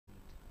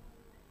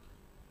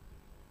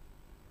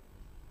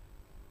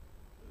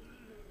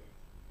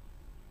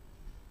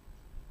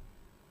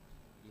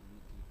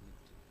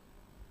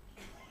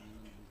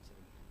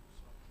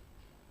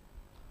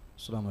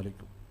അസ്സലാമു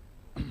അലൈക്കും.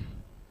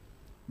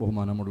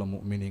 ബഹുമാനമുള്ള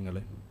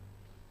മുഅ്മിനീങ്ങളെ,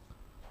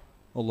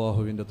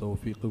 അള്ളാഹുവിൻ്റെ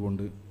തൗഫീഖ്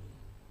കൊണ്ട്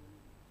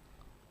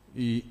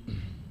ഈ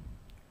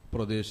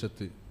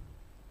പ്രദേശത്ത്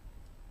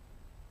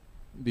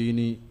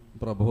ദീനി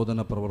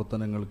പ്രബോധന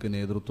പ്രവർത്തനങ്ങൾക്ക്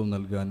നേതൃത്വം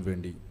നൽകാൻ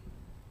വേണ്ടി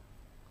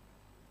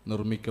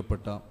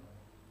നിർമ്മിക്കപ്പെട്ട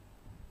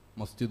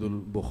മസ്ജിദുൽ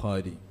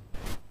ബുഖാരി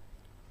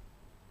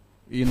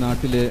ഈ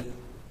നാട്ടിലെ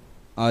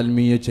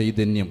ആത്മീയ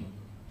ചൈതന്യം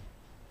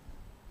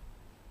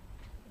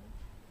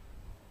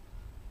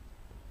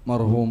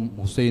മർഹൂം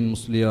ഹുസൈൻ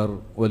മുസ്ലിയാർ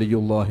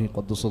വലിയുല്ലാഹി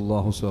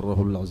ഖദ്ദസല്ലാഹു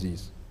സിർറഹുൽ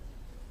അസീസ്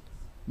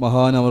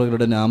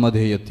മഹാനവറുകളുടെ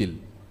നാമധേയത്തിൽ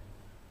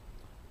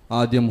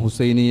ആദ്യം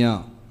ഹുസൈനിയ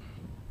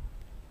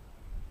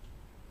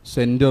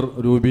സെൻറ്റർ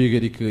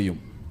രൂപീകരിക്കുകയും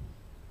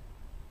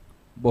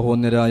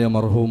ബഹുവന്യരായ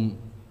മർഹൂം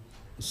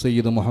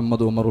സയ്യിദ്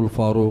മുഹമ്മദ് ഉമറുൽ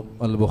ഫാറൂഖ്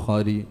അൽ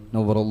ബുഖാരി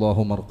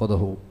നവ്വറല്ലാഹു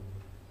മർഖദഹു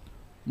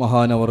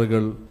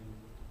മഹാനവറുകൾ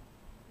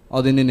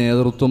അതിന്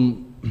നേതൃത്വം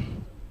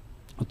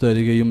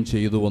തരികയും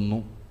ചെയ്തു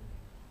വന്നു.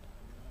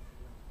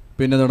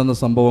 പിന്നെ നടന്ന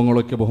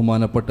സംഭവങ്ങളൊക്കെ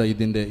ബഹുമാനപ്പെട്ട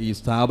ഇതിൻ്റെ ഈ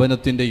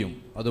സ്ഥാപനത്തിൻ്റെയും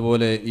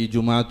അതുപോലെ ഈ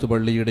ജുമാഅത്ത്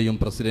പള്ളിയുടെയും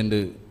പ്രസിഡൻറ്റ്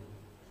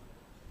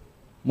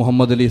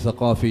മുഹമ്മദ് അലി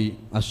സഖാഫി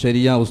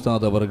അശ്ശരിയ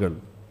ഉസ്താദ് അവറുകൾ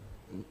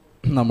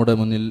നമ്മുടെ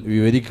മുന്നിൽ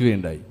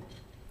വിവരിക്കുകയുണ്ടായി.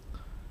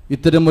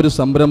 ഇത്തരമൊരു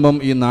സംരംഭം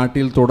ഈ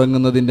നാട്ടിൽ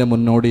തുടങ്ങുന്നതിൻ്റെ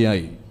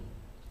മുന്നോടിയായി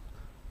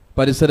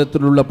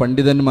പരിസരത്തിലുള്ള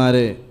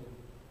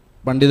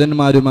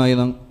പണ്ഡിതന്മാരുമായി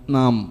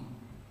നാം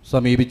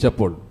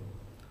സമീപിച്ചപ്പോൾ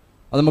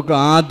അത് നമുക്ക്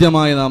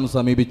ആദ്യമായി നാം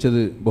സമീപിച്ചത്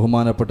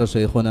ബഹുമാനപ്പെട്ട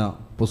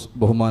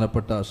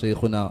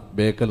ഷെയ്ഖുന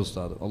ബേക്കൽ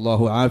ഉസ്താദ്,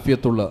 അള്ളാഹു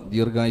ആഫിയത്തുള്ള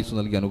ദീർഘായുസ്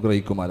നൽകി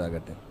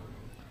അനുഗ്രഹിക്കുമാരാകട്ടെ.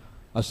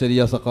 അശ്ശരിയ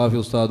സഖാഫി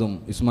ഉസ്താദും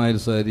ഇസ്മായിൽ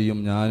സാദിയും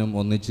ഞാനും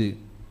ഒന്നിച്ച്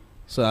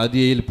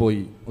സാദിയയിൽ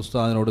പോയി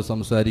ഉസ്താദിനോട്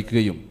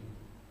സംസാരിക്കുകയും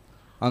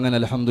അങ്ങനെ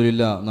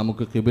അൽഹംദുലില്ലാ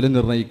നമുക്ക് ഖിബ്ല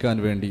നിർണ്ണയിക്കാൻ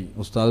വേണ്ടി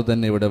ഉസ്താദ്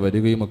തന്നെ ഇവിടെ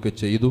വരികയും ഒക്കെ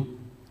ചെയ്തു.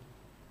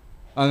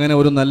 അങ്ങനെ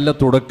ഒരു നല്ല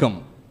തുടക്കം,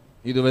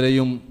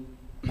 ഇതുവരെയും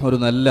ഒരു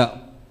നല്ല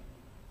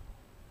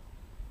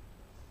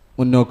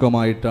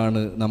മുന്നോക്കമായിട്ടാണ്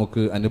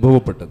നമുക്ക്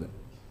അനുഭവപ്പെട്ടത്.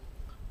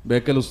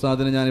 ബേക്കൽ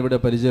ഉസ്താദിനെ ഞാനിവിടെ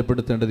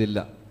പരിചയപ്പെടുത്തേണ്ടതില്ല.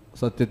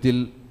 സത്യത്തിൽ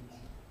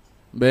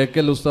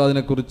ബേക്കൽ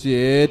ഉസ്താദിനെക്കുറിച്ച്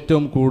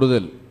ഏറ്റവും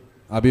കൂടുതൽ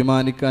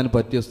അഭിമാനിക്കാൻ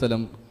പറ്റിയ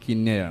സ്ഥലം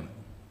കിന്യയാണ്.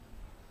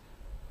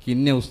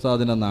 കിന്യ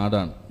ഉസ്താദിൻ്റെ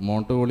നാടാണ്.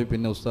 മോണ്ടഗോളി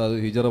പിന്നെ ഉസ്താദ്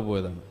ഹിജറ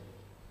പോയതാണ്.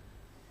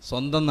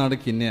 സ്വന്തം നാട്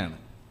കിന്യയാണ്.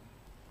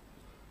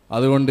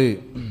 അതുകൊണ്ട്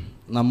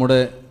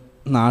നമ്മുടെ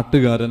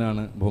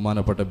നാട്ടുകാരനാണ്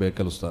ബഹുമാനപ്പെട്ട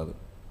ബേക്കൽ ഉസ്താദ്.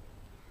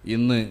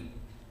 ഇന്ന്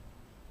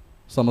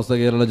സമസ്ത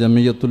കേരള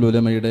ജമിയത്തുൽ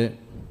ഉലമയുടെ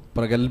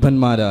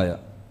പ്രഗത്ഭന്മാരായ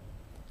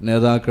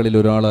നേതാക്കളിൽ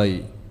ഒരാളായി,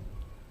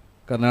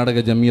 കർണാടക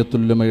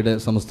ജമിയത്തുൽ ഉലമയുടെ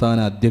സംസ്ഥാന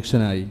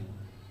അധ്യക്ഷനായി,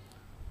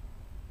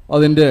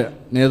 അതിൻ്റെ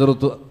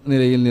നേതൃത്വ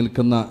നിലയിൽ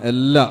നിൽക്കുന്ന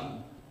എല്ലാ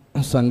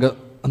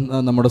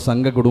നമ്മുടെ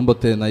സംഘ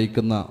കുടുംബത്തെ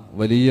നയിക്കുന്ന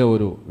വലിയ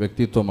ഒരു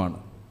വ്യക്തിത്വമാണ്.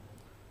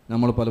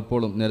 നമ്മൾ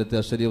പലപ്പോഴും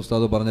നേരത്തെ അശ്ശരി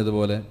ഉസ്താദ്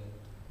പറഞ്ഞതുപോലെ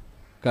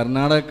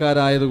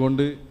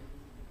കർണാടകക്കാരായതുകൊണ്ട്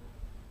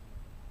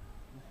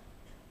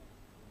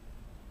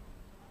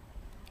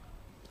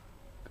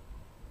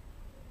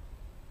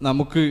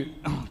നമുക്ക്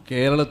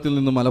കേരളത്തിൽ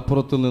നിന്നോ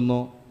മലപ്പുറത്തിൽ നിന്നോ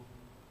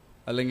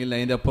അല്ലെങ്കിൽ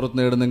അതിൻ്റെ അപ്പുറത്ത്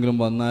നിന്ന് എവിടെന്നെങ്കിലും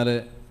വന്നാലേ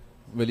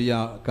വലിയ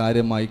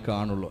കാര്യമായി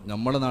കാണുള്ളൂ.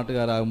 നമ്മുടെ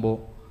നാട്ടുകാരാകുമ്പോൾ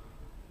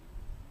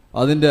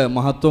അതിൻ്റെ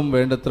മഹത്വം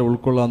വേണ്ടത്ര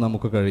ഉൾക്കൊള്ളാൻ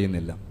നമുക്ക്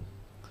കഴിയുന്നില്ല.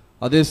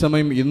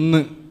 അതേസമയം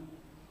ഇന്ന്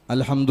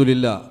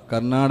അൽഹംദുലില്ലാ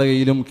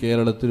കർണാടകയിലും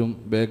കേരളത്തിലും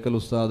ബേക്കൽ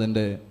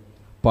ഉസ്താദിൻ്റെ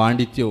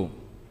പാണ്ഡിത്യവും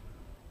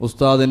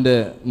ഉസ്താദിൻ്റെ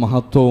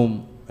മഹത്വവും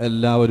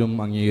എല്ലാവരും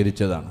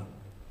അംഗീകരിച്ചതാണ്.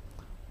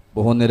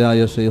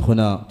 ബഹുവന്യരായ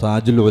ഷെയ്ഖുന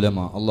താജുൽ ഉലമ,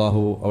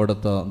 അള്ളാഹു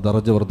അവിടുത്തെ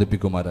ദർജ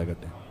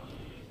വർദ്ധിപ്പിക്കുമാരാകട്ടെ.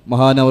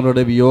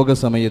 മഹാനവരുടെ വിയോഗ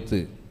സമയത്ത്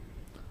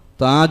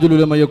താജുൽ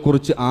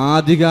ഉലമയെക്കുറിച്ച്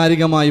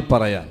ആധികാരികമായി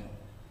പറയാൻ,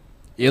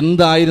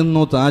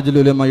 എന്തായിരുന്നു താജുൽ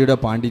ഉലമയുടെ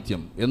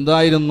പാണ്ഡിത്യം,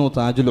 എന്തായിരുന്നു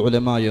താജുൽ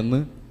ഉലമ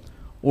എന്ന്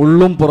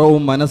ഉള്ളും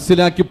പുറവും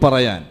മനസ്സിലാക്കി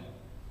പറയാൻ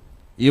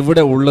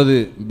ഇവിടെ ഉള്ളത്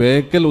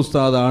ബേക്കൽ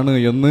ഉസ്താദാണ്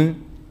എന്ന്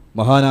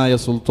മഹാനായ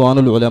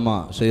സുൽത്താനുൽ ഉലമ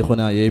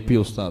ഷെയ്ഖുന AP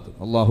ഉസ്താദ്,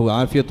 അള്ളാഹു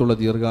ആഫിയത്തുള്ള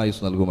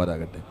ദീർഘായുസ്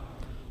നൽകുമാരാകട്ടെ,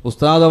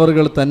 ഉസ്താദ്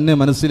അവർകൾ തന്നെ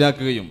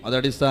മനസ്സിലാക്കുകയും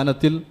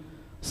അതടിസ്ഥാനത്തിൽ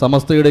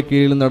സമസ്തയുടെ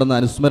കീഴിൽ നടന്ന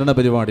അനുസ്മരണ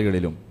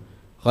പരിപാടികളിലും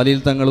ഖലീൽ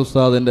തങ്ങൾ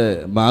ഉസ്താദിൻ്റെ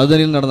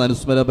മഅദനിൽ നടന്ന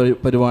അനുസ്മരണ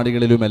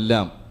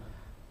പരിപാടികളിലുമെല്ലാം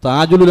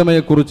താജുൽ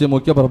ഉലമയെക്കുറിച്ച്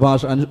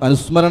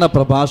അനുസ്മരണ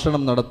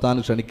പ്രഭാഷണം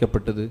നടത്താൻ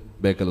ക്ഷണിക്കപ്പെട്ടത്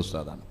ബേക്കൽ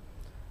ഉസ്താദാണ്.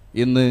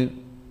 ഇന്ന്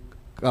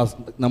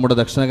നമ്മുടെ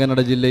ദക്ഷിണ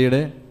കന്നഡ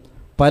ജില്ലയുടെ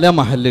പല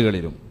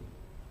മഹല്ലുകളിലും,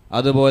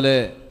 അതുപോലെ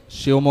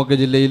ശിവമൊഗ്ഗ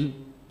ജില്ലയിൽ,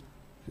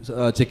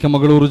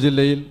 ചിക്കമംഗളൂർ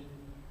ജില്ലയിൽ,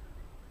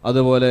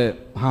 അതുപോലെ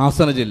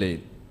ഹാസന ജില്ലയിൽ,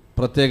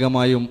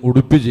 പ്രത്യേകമായും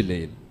ഉടുപ്പി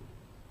ജില്ലയിൽ,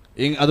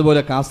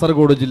 അതുപോലെ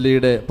കാസർഗോഡ്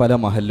ജില്ലയുടെ പല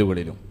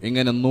മഹല്ലുകളിലും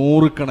ഇങ്ങനെ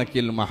 100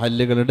 കണക്കിൽ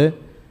മഹല്ലുകളുടെ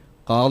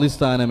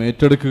ഖാദിസ്ഥാനം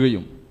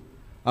ഏറ്റെടുക്കുകയും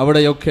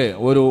അവിടെയൊക്കെ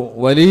ഒരു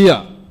വലിയ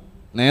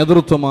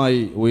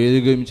നേതൃത്വമായി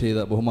ഉയരുകയും ചെയ്ത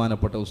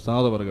ബഹുമാനപ്പെട്ട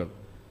ഉസ്താദ് അവർകൾ,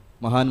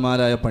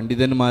 മഹാന്മാരായ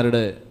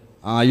പണ്ഡിതന്മാരുടെ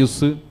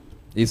ആയുസ്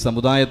ഈ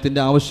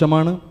സമുദായത്തിൻ്റെ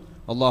ആവശ്യമാണ്.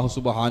 അല്ലാഹു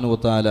സുബ്ഹാനഹു വ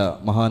തആല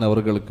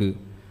മഹാനവറുകൾക്ക്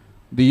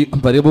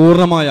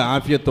പരിപൂർണമായ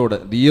ആഫിയത്തോടെ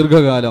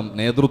ദീർഘകാലം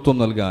നേതൃത്വം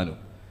നൽകാനും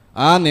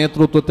ആ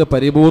നേതൃത്വത്തെ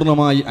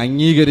പരിപൂർണമായി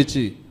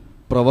അംഗീകരിച്ച്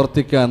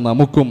പ്രവർത്തിക്കാൻ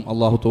നമുക്കും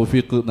അള്ളാഹു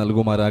തൗഫീഖ്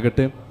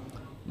നൽകുമാരാകട്ടെ.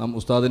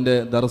 ഉസ്താദിൻ്റെ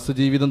ദർസ്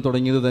ജീവിതം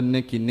തുടങ്ങിയത് തന്നെ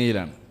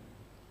കിന്നയിലാണ്.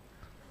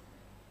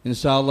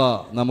 ഇൻഷാ അല്ലാഹ്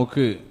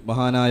നമുക്ക്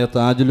മഹാനായ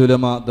താജുൽ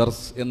ഉലമ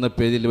ദർസ് എന്ന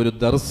പേരിൽ ഒരു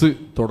ദർസ്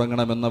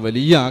തുടങ്ങണമെന്ന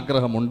വലിയ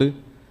ആഗ്രഹമുണ്ട്.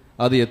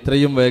 അത്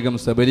എത്രയും വേഗം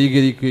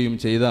സബലീകരിക്കുകയും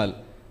ചെയ്താൽ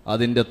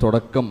അതിൻ്റെ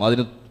തുടക്കം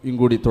അതിനും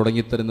കൂടി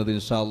തുടങ്ങിത്തരുന്നത്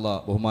ഇൻഷാ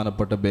അല്ലാഹ്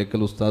ബഹുമാനപ്പെട്ട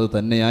ബേക്കൽ ഉസ്താദ്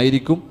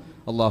തന്നെയായിരിക്കും.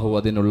 അള്ളാഹു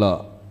അതിനുള്ള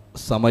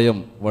സമയം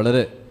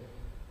വളരെ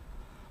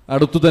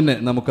അടുത്തു തന്നെ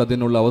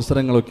നമുക്കതിനുള്ള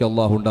അവസരങ്ങളൊക്കെ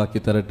അള്ളാഹു ഉണ്ടാക്കി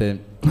തരട്ടെ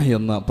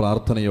എന്ന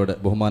പ്രാർത്ഥനയോടെ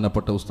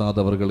ബഹുമാനപ്പെട്ട ഉസ്താദ്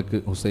അവർക്ക്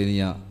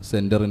ഹുസൈനിയ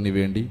സെൻറ്ററിന്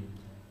വേണ്ടി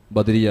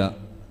ബദരിയ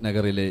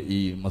നഗറിലെ ഈ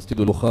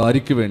മസ്ജിദുൽ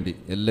ബുഖാരിക്ക് വേണ്ടി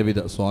എല്ലാവിധ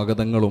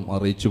സ്വാഗതങ്ങളും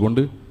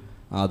അറിയിച്ചുകൊണ്ട്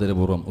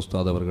ആദരപൂർവ്വം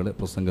ഉസ്താദ് അവരുടെ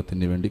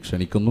പ്രസംഗത്തിന് വേണ്ടി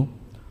ക്ഷണിക്കുന്നു.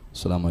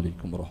 അസ്സലാമു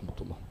അലൈക്കും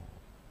വറഹ്മത്തുള്ളാഹി.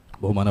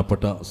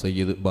 ബഹുമാനപ്പെട്ട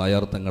സയ്യിദ്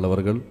ബായാർ തങ്ങൾ അവർ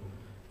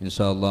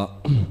ഇൻഷാ അല്ലാഹ്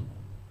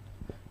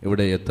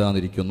ഇവിടെ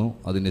എത്താനിരിക്കുന്നു.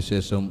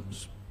 അതിനുശേഷം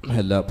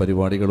എല്ലാ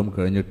പരിപാടികളും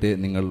കഴിഞ്ഞിട്ടേ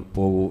നിങ്ങൾ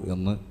പോകൂ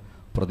എന്ന്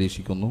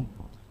പ്രതീക്ഷിക്കുന്നു.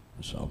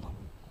 ഇൻഷാ അല്ലാഹ്.